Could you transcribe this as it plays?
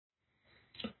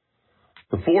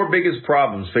The four biggest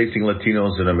problems facing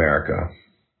Latinos in America.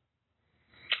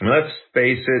 I mean, let's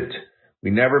face it, we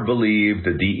never believed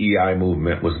the DEI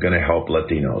movement was going to help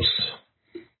Latinos.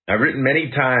 I've written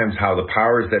many times how the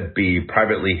powers that be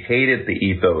privately hated the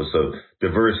ethos of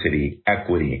diversity,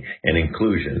 equity, and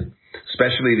inclusion,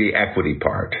 especially the equity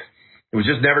part. It was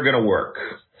just never going to work.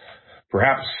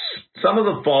 Perhaps some of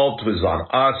the fault was on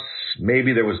us.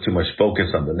 Maybe there was too much focus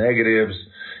on the negatives.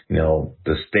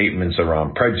 The statements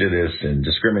around prejudice and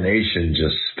discrimination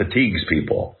just fatigues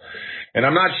people. And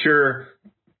I'm not sure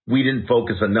we didn't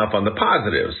focus enough on the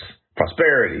positives,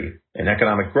 prosperity, and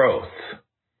economic growth.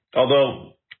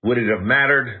 Although, would it have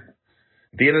mattered?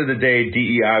 At the end of the day,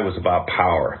 DEI was about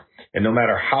power. And no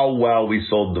matter how well we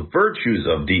sold the virtues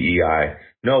of DEI,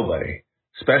 nobody,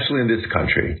 especially in this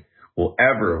country, will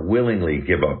ever willingly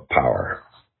give up power.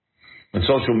 In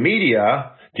social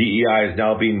media, DEI is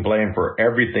now being blamed for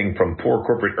everything from poor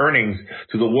corporate earnings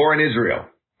to the war in Israel.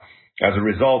 As a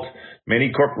result,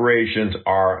 many corporations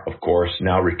are, of course,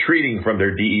 now retreating from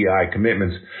their DEI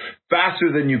commitments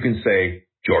faster than you can say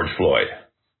George Floyd.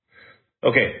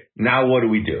 Okay, now what do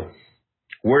we do?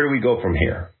 Where do we go from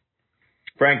here?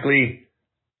 Frankly,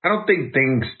 I don't think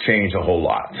things change a whole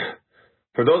lot.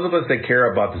 For those of us that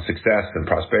care about the success and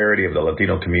prosperity of the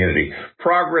Latino community,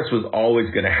 progress was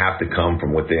always going to have to come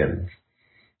from within.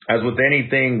 As with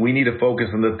anything, we need to focus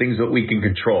on the things that we can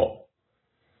control.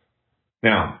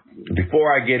 Now,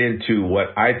 before I get into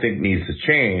what I think needs to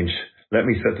change, let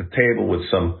me set the table with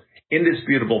some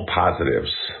indisputable positives.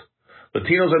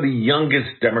 Latinos are the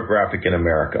youngest demographic in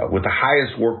America with the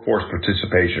highest workforce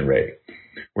participation rate.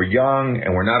 We're young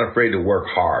and we're not afraid to work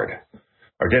hard.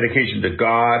 Our dedication to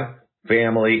God,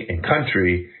 family, and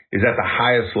country is at the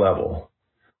highest level.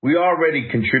 We already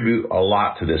contribute a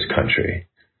lot to this country.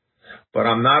 But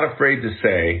I'm not afraid to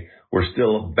say we're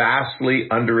still vastly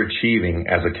underachieving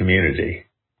as a community.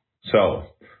 So,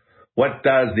 what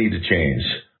does need to change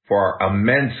for our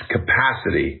immense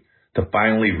capacity to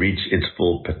finally reach its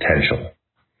full potential?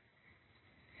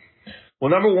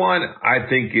 Well, number one, I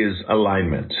think, is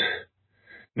alignment.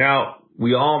 Now,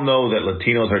 we all know that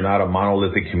Latinos are not a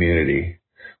monolithic community.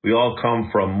 We all come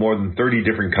from more than 30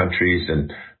 different countries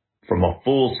and from a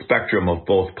full spectrum of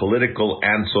both political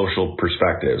and social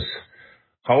perspectives.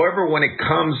 However, when it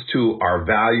comes to our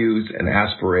values and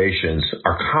aspirations,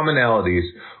 our commonalities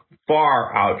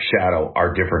far outshadow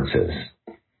our differences.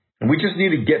 And we just need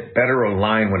to get better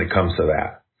aligned when it comes to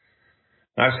that.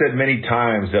 I've said many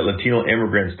times that Latino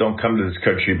immigrants don't come to this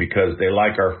country because they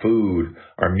like our food,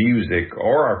 our music,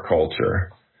 or our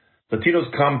culture.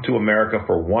 Latinos come to America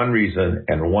for one reason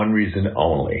and one reason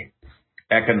only: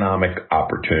 economic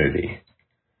opportunity.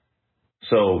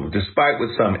 So despite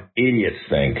what some idiots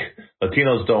think,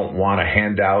 Latinos don't want a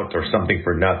handout or something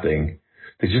for nothing.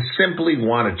 They just simply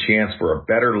want a chance for a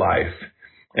better life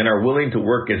and are willing to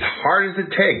work as hard as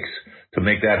it takes to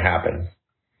make that happen.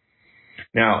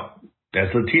 Now, as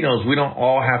Latinos, we don't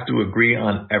all have to agree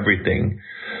on everything,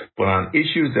 but on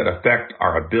issues that affect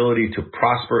our ability to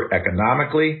prosper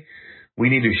economically, we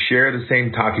need to share the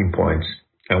same talking points,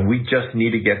 and we just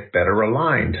need to get better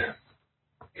aligned.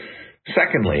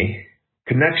 Secondly,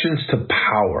 connections to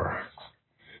power.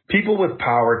 People with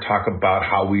power talk about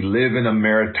how we live in a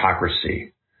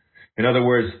meritocracy. In other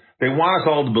words, they want us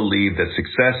all to believe that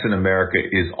success in America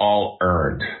is all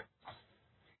earned.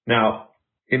 Now,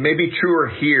 it may be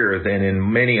truer here than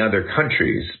in many other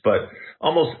countries, but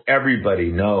almost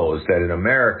everybody knows that in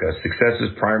America, success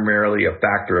is primarily a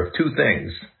factor of two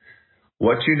things: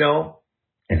 what you know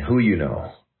and who you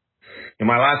know. In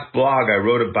my last blog, I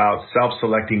wrote about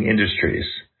self-selecting industries.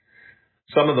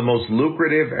 Some of the most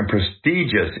lucrative and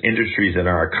prestigious industries in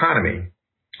our economy,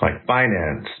 like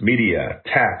finance, media,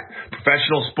 tech,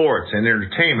 professional sports, and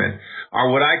entertainment, are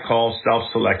what I call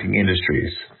self-selecting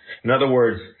industries. In other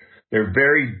words, they're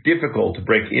very difficult to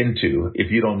break into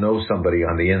if you don't know somebody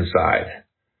on the inside.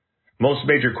 Most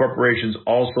major corporations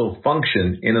also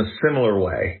function in a similar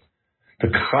way. To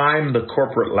climb the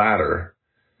corporate ladder,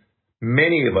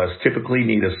 many of us typically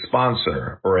need a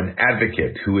sponsor or an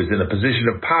advocate who is in a position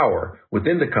of power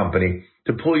within the company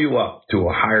to pull you up to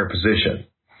a higher position.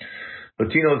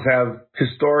 Latinos have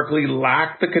historically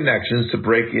lacked the connections to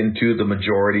break into the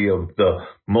majority of the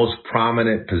most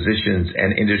prominent positions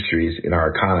and industries in our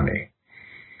economy.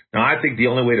 Now, I think the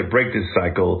only way to break this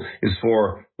cycle is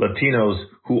for Latinos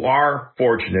who are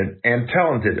fortunate and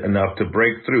talented enough to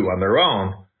break through on their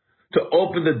own to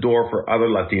open the door for other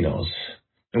Latinos.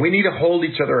 And we need to hold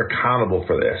each other accountable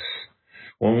for this.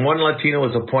 When one Latino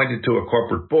is appointed to a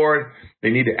corporate board, they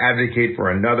need to advocate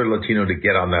for another Latino to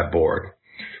get on that board.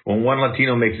 When one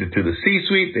Latino makes it to the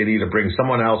C-suite, they need to bring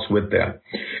someone else with them.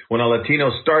 When a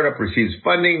Latino startup receives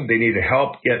funding, they need to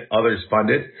help get others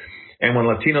funded. And when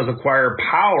Latinos acquire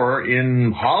power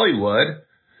in Hollywood,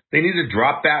 they need to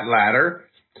drop that ladder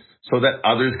so that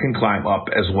others can climb up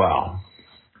as well.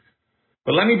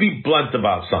 But let me be blunt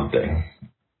about something.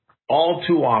 All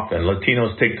too often,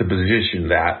 Latinos take the position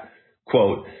that,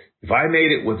 quote, if I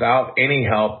made it without any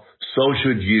help, so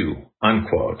should you,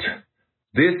 unquote.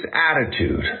 This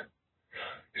attitude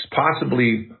is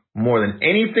possibly more than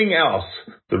anything else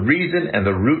the reason and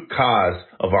the root cause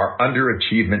of our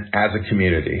underachievement as a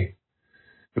community.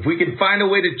 If we can find a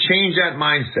way to change that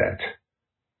mindset,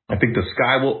 I think the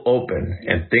sky will open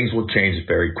and things will change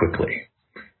very quickly.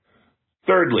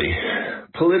 Thirdly,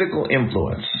 political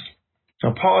influence.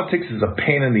 Now, politics is a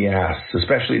pain in the ass,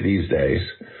 especially these days.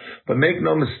 But make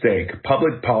no mistake,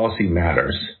 public policy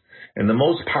matters. And the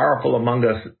most powerful among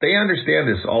us, they understand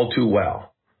this all too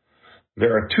well.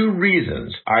 There are two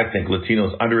reasons I think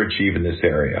Latinos underachieve in this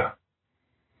area.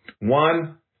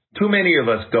 One, too many of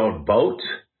us don't vote.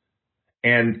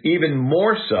 And even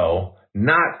more so,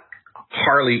 not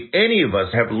hardly any of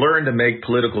us have learned to make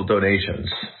political donations.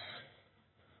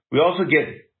 We also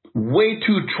get way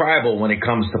too tribal when it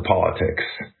comes to politics.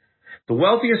 The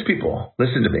wealthiest people,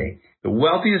 listen to me, the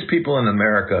wealthiest people in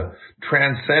America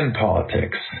transcend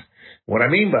politics. What I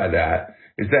mean by that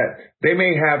is that they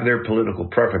may have their political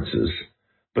preferences,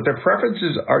 but their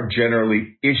preferences are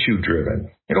generally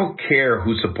issue-driven. They don't care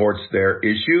who supports their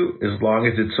issue as long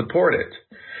as it's supported.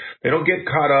 They don't get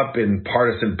caught up in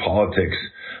partisan politics,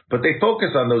 but they focus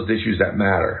on those issues that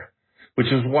matter, which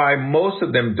is why most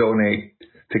of them donate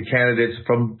to candidates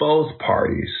from both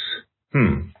parties.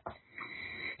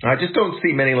 I just don't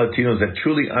see many Latinos that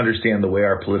truly understand the way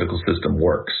our political system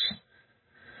works.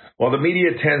 While the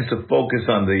media tends to focus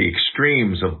on the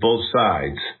extremes of both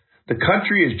sides, the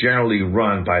country is generally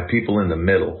run by people in the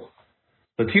middle.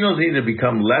 Latinos need to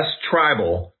become less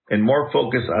tribal and more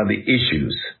focused on the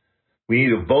issues. We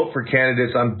need to vote for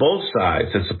candidates on both sides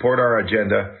that support our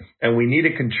agenda, and we need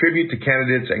to contribute to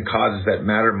candidates and causes that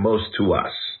matter most to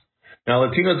us. Now,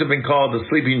 Latinos have been called the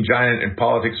sleeping giant in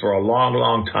politics for a long,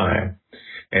 long time,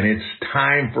 and it's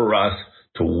time for us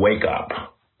to wake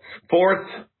up. Fourth,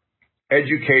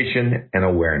 education and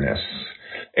awareness.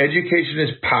 Education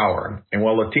is power, and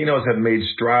while Latinos have made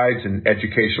strides in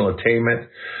educational attainment,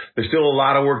 there's still a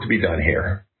lot of work to be done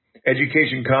here.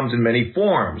 Education comes in many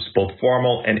forms, both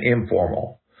formal and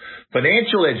informal.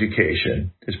 Financial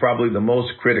education is probably the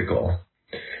most critical.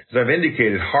 As I've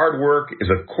indicated, hard work is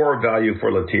a core value for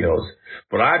Latinos,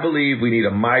 but I believe we need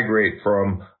to migrate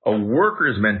from a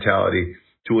worker's mentality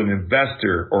to an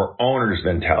investor or owner's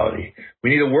mentality. We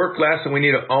need to work less and we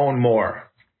need to own more.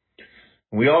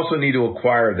 We also need to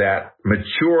acquire that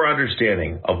mature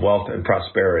understanding of wealth and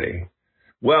prosperity.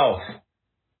 Wealth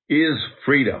is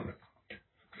freedom.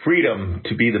 Freedom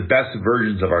to be the best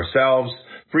versions of ourselves.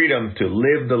 Freedom to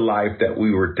live the life that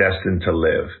we were destined to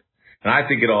live. And I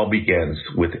think it all begins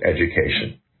with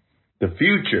education. The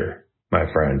future,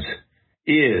 my friends,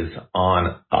 is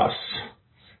on us.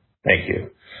 Thank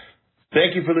you.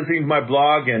 Thank you for listening to my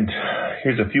blog, and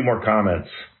here's a few more comments.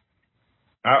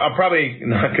 I'm probably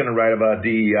not going to write about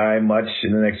DEI much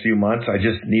in the next few months. I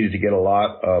just needed to get a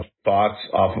lot of thoughts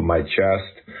off of my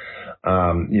chest.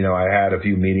 I had a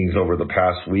few meetings over the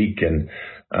past week, and,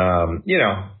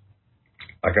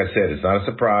 like I said, it's not a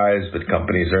surprise, but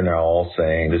companies are now all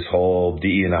saying this whole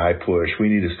DE&I push, we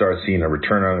need to start seeing a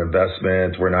return on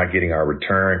investment. We're not getting our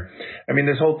return. I mean,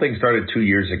 this whole thing started 2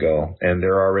 years ago, and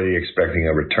they're already expecting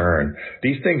a return.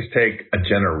 These things take a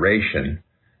generation,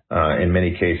 in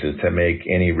many cases, to make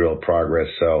any real progress.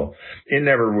 So it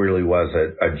never really was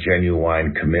a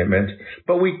genuine commitment.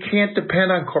 But we can't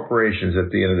depend on corporations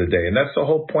at the end of the day, and that's the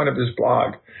whole point of this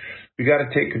blog. We got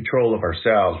to take control of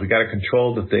ourselves. We got to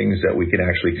control the things that we can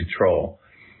actually control.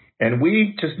 And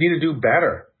we just need to do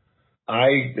better.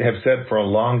 I have said for a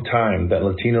long time that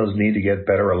Latinos need to get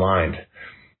better aligned.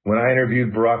 When I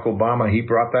interviewed Barack Obama, he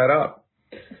brought that up.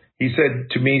 He said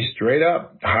to me straight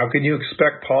up, how can you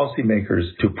expect policymakers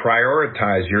to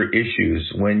prioritize your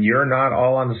issues when you're not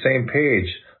all on the same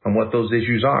page on what those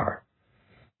issues are?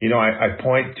 I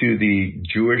point to the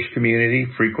Jewish community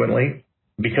frequently,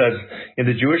 because in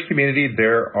the Jewish community,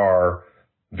 there are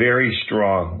very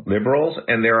strong liberals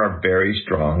and there are very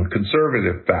strong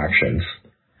conservative factions.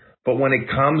 But when it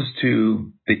comes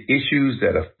to the issues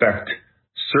that affect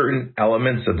certain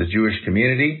elements of the Jewish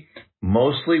community,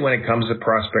 mostly when it comes to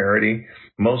prosperity,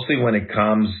 mostly when it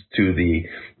comes to the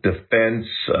defense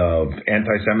of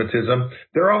anti-Semitism,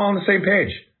 they're all on the same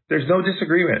page. There's no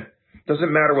disagreement.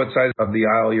 Doesn't matter what side of the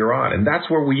aisle you're on. And that's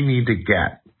where we need to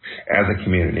get. as a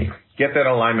community. Get that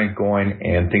alignment going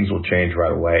and things will change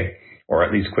right away, or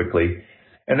at least quickly.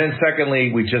 And then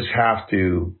secondly, we just have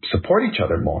to support each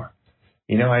other more.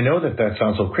 I know that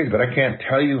sounds so crazy, but I can't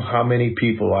tell you how many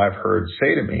people I've heard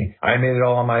say to me, I made it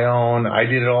all on my own. I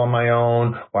did it all on my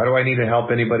own. Why do I need to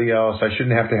help anybody else? I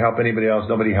shouldn't have to help anybody else.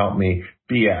 Nobody helped me.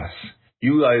 BS.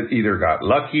 You either got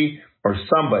lucky or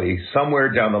somebody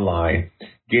somewhere down the line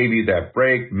gave you that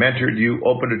break, mentored you,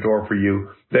 opened a door for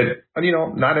you that,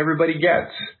 not everybody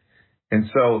gets. And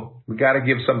so we got to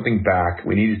give something back.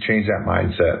 We need to change that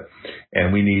mindset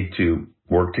and we need to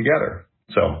work together.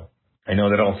 So I know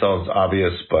that all sounds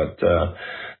obvious, but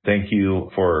thank you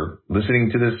for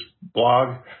listening to this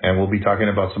blog, and we'll be talking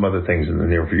about some other things in the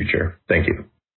near future. Thank you.